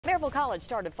Maryville College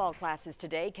started fall classes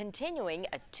today, continuing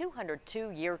a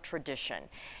 202-year tradition.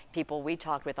 People we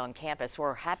talked with on campus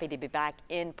were happy to be back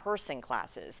in-person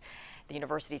classes. The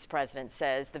university's president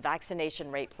says the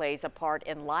vaccination rate plays a part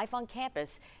in life on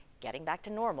campus, getting back to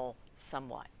normal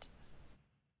somewhat.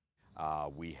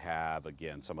 We have,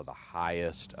 again, some of the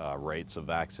highest rates of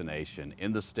vaccination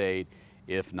in the state,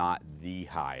 if not the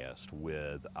highest,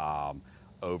 with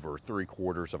over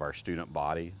 3/4 of our student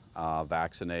body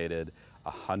vaccinated.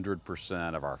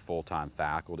 100% of our full-time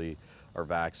faculty are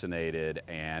vaccinated,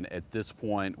 and at this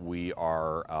point we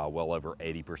are well over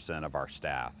 80% of our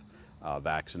staff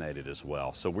vaccinated as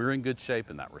well. So we're in good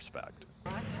shape in that respect.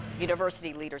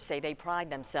 University leaders say they pride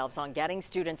themselves on getting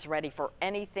students ready for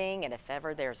anything, and if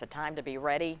ever there's a time to be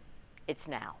ready, it's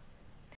now.